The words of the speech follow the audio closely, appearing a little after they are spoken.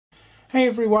Hey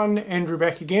everyone, Andrew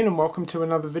back again and welcome to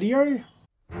another video.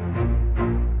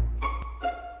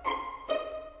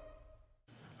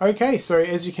 Okay, so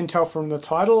as you can tell from the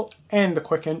title and the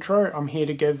quick intro, I'm here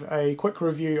to give a quick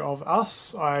review of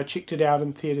Us. I checked it out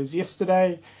in theatres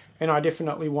yesterday and I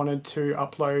definitely wanted to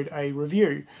upload a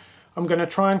review. I'm going to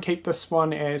try and keep this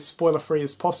one as spoiler free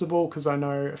as possible because I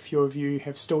know a few of you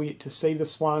have still yet to see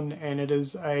this one and it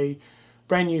is a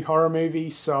brand new horror movie,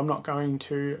 so I'm not going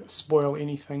to spoil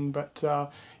anything, but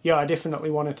yeah, I definitely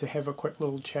wanted to have a quick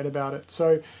little chat about it.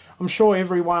 So I'm sure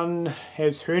everyone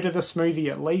has heard of this movie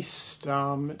at least.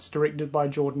 It's directed by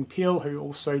Jordan Peele, who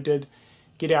also did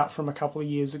Get Out from a couple of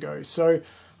years ago. So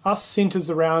Us centres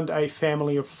around a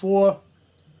family of four.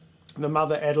 The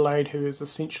mother Adelaide, who is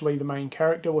essentially the main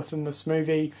character within this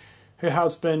movie, her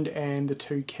husband and the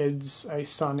two kids, a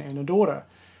son and a daughter.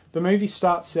 The movie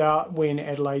starts out when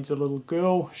Adelaide's a little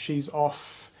girl. She's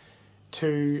off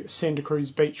to Santa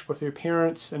Cruz Beach with her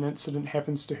parents. An incident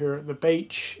happens to her at the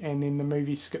beach, and then the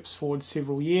movie skips forward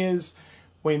several years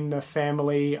when the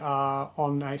family are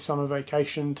on a summer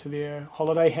vacation to their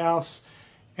holiday house,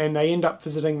 and they end up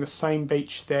visiting the same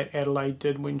beach that Adelaide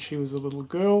did when she was a little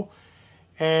girl.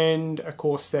 And of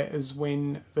course that is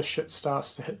when the shit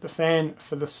starts to hit the fan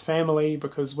for this family,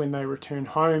 because when they return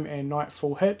home and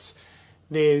nightfall hits,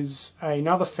 there's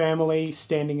another family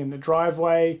standing in the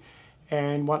driveway,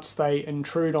 and once they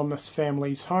intrude on this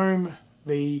family's home,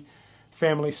 the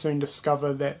family soon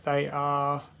discover that they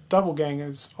are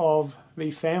doppelgangers of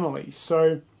the family.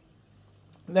 So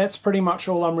that's pretty much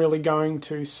all I'm really going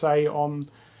to say on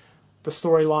the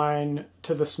storyline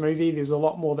to this movie. There's a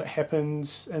lot more that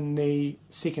happens in the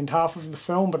second half of the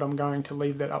film, but I'm going to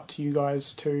leave that up to you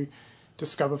guys to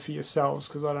discover for yourselves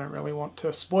because I don't really want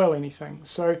to spoil anything.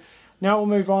 So now we'll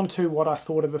move on to what I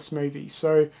thought of this movie.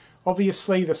 So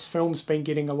obviously this film's been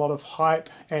getting a lot of hype,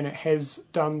 and it has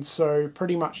done so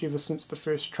pretty much ever since the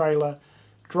first trailer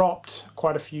dropped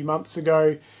quite a few months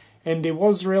ago. And there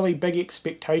was really big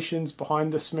expectations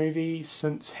behind this movie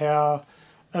since how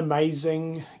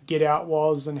amazing Get Out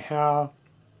was and how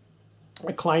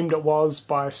acclaimed it was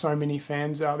by so many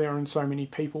fans out there and so many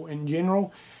people in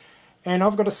general. And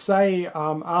I've got to say,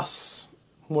 Us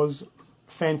was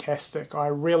fantastic. I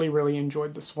really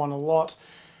enjoyed this one a lot.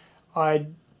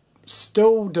 I'm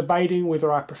still debating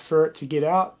whether I prefer it to Get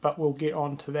Out, but we'll get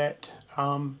on to that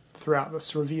throughout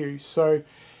this review. So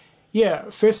yeah,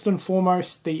 first and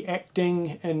foremost, the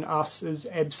acting in Us is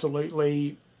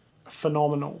absolutely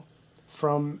phenomenal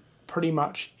from pretty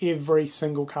much every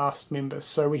single cast member.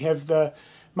 So we have the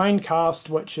main cast,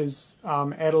 which is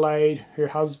Adelaide, her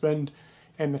husband,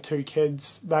 and the two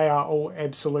kids. They are all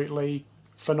absolutely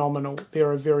phenomenal.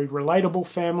 They're a very relatable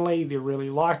family, they're really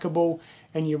likable,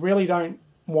 and you really don't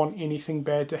want anything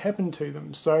bad to happen to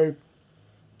them. So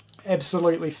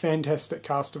absolutely fantastic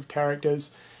cast of characters.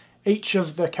 Each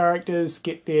of the characters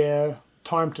get their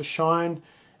time to shine,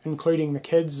 including the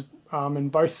kids,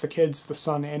 and both the kids, the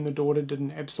son and the daughter, did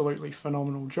an absolutely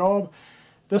phenomenal job.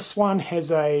 This one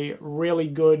has a really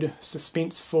good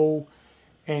suspenseful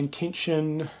and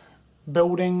tension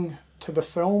building to the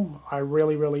film. I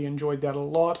really enjoyed that a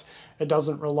lot. It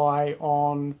doesn't rely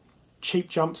on cheap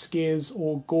jump scares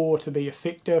or gore to be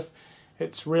effective.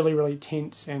 It's really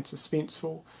tense and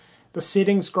suspenseful. The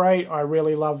setting's great. I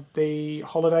really loved the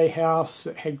holiday house.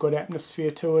 It had good atmosphere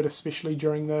to it, especially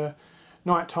during the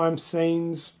nighttime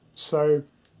scenes. So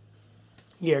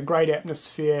yeah, great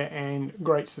atmosphere and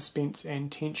great suspense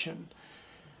and tension.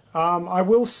 I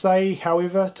will say,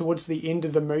 however, towards the end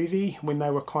of the movie, when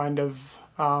they were kind of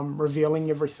revealing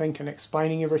everything and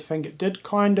explaining everything, it did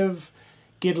kind of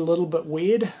get a little bit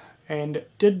weird, and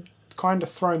it did kind of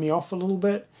throw me off a little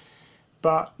bit.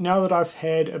 But now that I've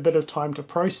had a bit of time to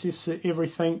process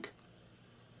everything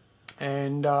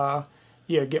and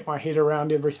yeah, get my head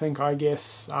around everything, I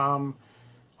guess,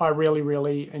 I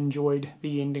really enjoyed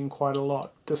the ending quite a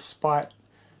lot, despite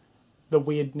the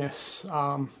weirdness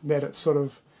that it sort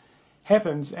of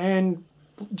happens. And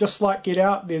just like Get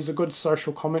Out, there's a good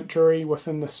social commentary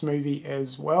within this movie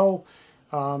as well.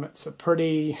 It's a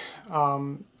pretty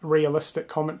realistic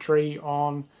commentary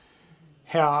on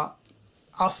how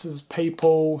us as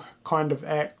people kind of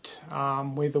act,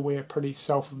 whether we're pretty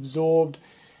self-absorbed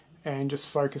and just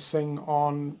focusing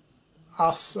on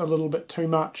us a little bit too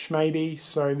much maybe.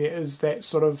 So there is that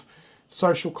sort of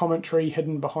social commentary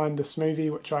hidden behind this movie,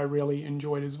 which I really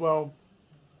enjoyed as well.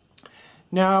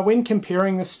 Now, when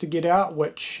comparing this to Get Out,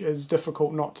 which is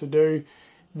difficult not to do,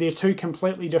 they're two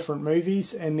completely different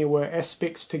movies, and there were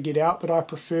aspects to Get Out that I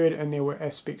preferred and there were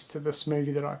aspects to this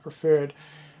movie that I preferred.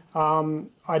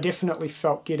 I definitely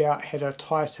felt Get Out had a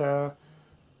tighter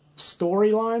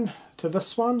storyline to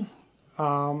this one.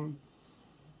 and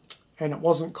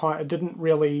it didn't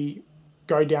really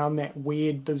go down that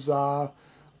weird, bizarre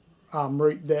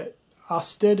route that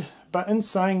Us did. But in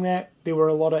saying that, there were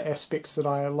a lot of aspects that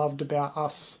I loved about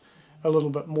Us a little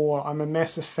bit more. I'm a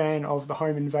massive fan of the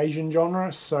home invasion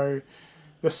genre, so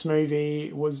this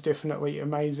movie was definitely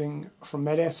amazing from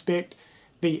that aspect.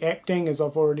 The acting, as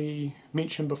I've already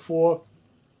mentioned before,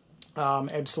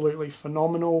 absolutely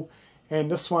phenomenal,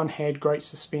 and this one had great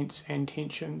suspense and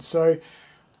tension. So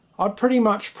I'd pretty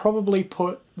much probably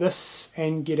put this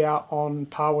and Get Out on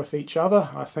par with each other.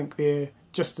 I think they're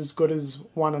just as good as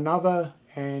one another,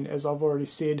 and as I've already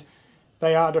said,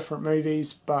 they are different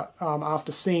movies, but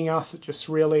after seeing Us, it just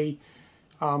really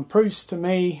proves to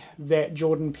me that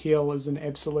Jordan Peele is an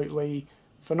absolutely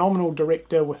phenomenal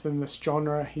director within this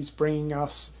genre. He's bringing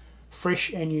us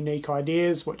fresh and unique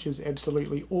ideas, which is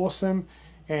absolutely awesome,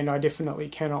 and I definitely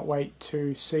cannot wait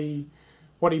to see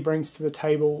what he brings to the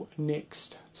table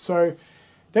next. So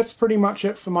that's pretty much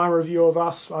it for my review of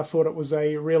Us. I thought it was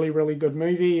a really good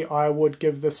movie. I would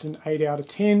give this an 8 out of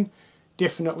 10.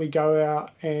 Definitely go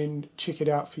out and check it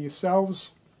out for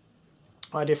yourselves.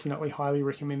 I definitely highly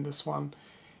recommend this one.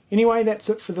 Anyway, that's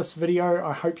it for this video.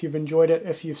 I hope you've enjoyed it.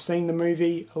 If you've seen the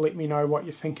movie, let me know what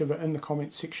you think of it in the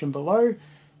comments section below,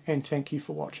 and thank you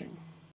for watching.